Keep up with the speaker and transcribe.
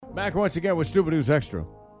Back once again with Stupid News Extra. I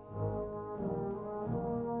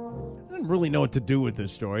didn't really know what to do with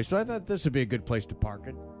this story, so I thought this would be a good place to park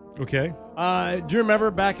it. Okay. Do you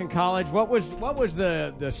remember back in college, what was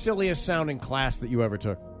the silliest sounding class that you ever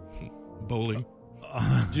took? Bowling.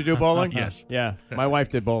 Did you do bowling? Yes. Yeah. My wife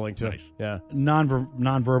did bowling, too. Nice. Yeah.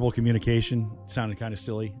 Nonverbal communication sounded kind of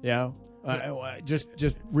silly. Yeah. Just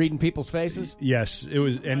reading people's faces? Yes, it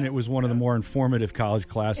was, and it was one of the more informative college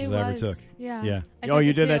classes I ever took. Yeah. Yeah. Oh,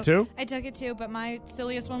 you did that too? I took it too, but my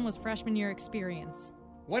silliest one was freshman year experience.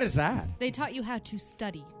 What is that? They taught you how to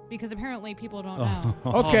study because apparently people don't know.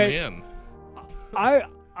 Okay. Oh, man.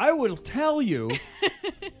 I will tell you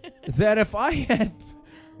that if I had...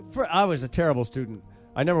 I was a terrible student.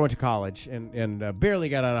 I never went to college and barely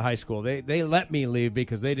got out of high school. They let me leave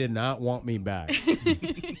because they did not want me back.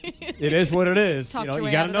 It is what it is. Talk You your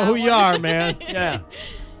way got out to of know that who you one. are, man. Yeah.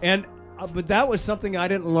 And but that was something I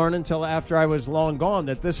didn't learn until after I was long gone,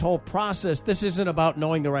 that this whole process, this isn't about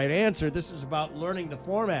knowing the right answer. This is about learning the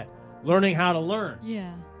format, learning how to learn.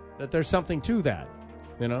 Yeah. That there's something to that,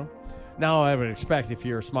 you know? Now, I would expect if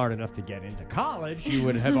you're smart enough to get into college, you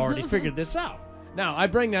would have already figured this out. Now, I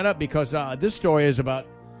bring that up because this story is about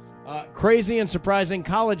crazy and surprising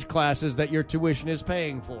college classes that your tuition is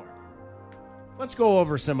paying for. Let's go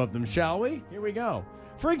over some of them, shall we? Here we go.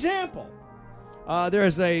 For example,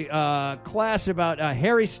 there's a class about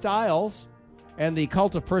Harry Styles and the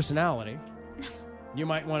cult of personality. You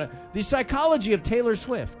might want to... The psychology of Taylor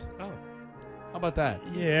Swift. Oh. How about that?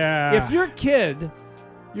 Yeah. If your kid,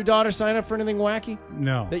 your daughter sign up for anything wacky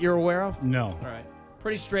No. that you're aware of? No. All right.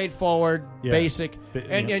 Pretty straightforward, Yeah. basic.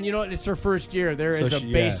 And yeah. and you know what? It's her first year. There is So a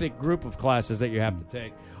basic group of classes that you have to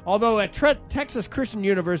take. Although at Texas Christian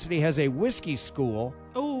University has a whiskey school.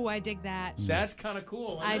 Oh, I dig that. That's kind of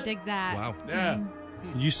cool. isn't I it? dig that. Wow. Yeah.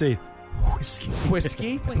 Did you say whiskey?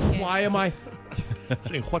 Whiskey? Whiskey. Why am I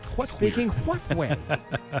Saying what speaking what way?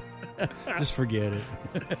 Just forget it.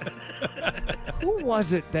 Who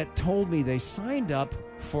was it that told me they signed up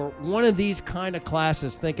for one of these kind of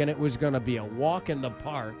classes thinking it was going to be a walk in the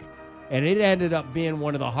park, and it ended up being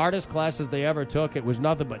one of the hardest classes they ever took? It was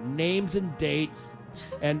nothing but names and dates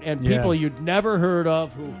and people you'd never heard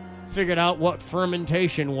of who figured out what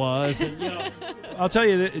fermentation was. And, you know, I'll tell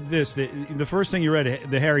you this: the first thing you read,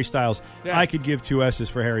 the Harry Styles. Yeah. I could give 2 S's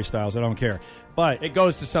for Harry Styles. I don't care, but it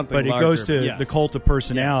goes to something but it larger, goes to yes. the cult of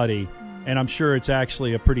personality, and I'm sure it's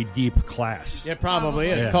actually a pretty deep class. It probably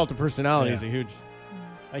is. Yeah. Cult of personality Yeah. is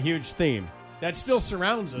a huge theme that still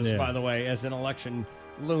surrounds us, Yeah. by the way, as an election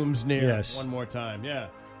looms near. Yes. One more time, yeah.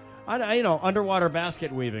 Underwater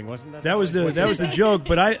basket weaving, wasn't that? That was what the you said? joke,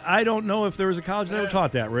 but I don't know if there was a college that ever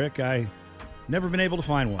taught that, Rick. I never been able to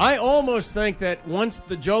find one. I almost think that once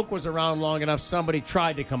the joke was around long enough, somebody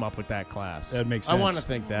tried to come up with that class. That makes I sense. want to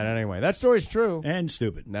think that anyway. That story's true. And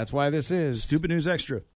stupid. And that's why this is Stupid News Extra.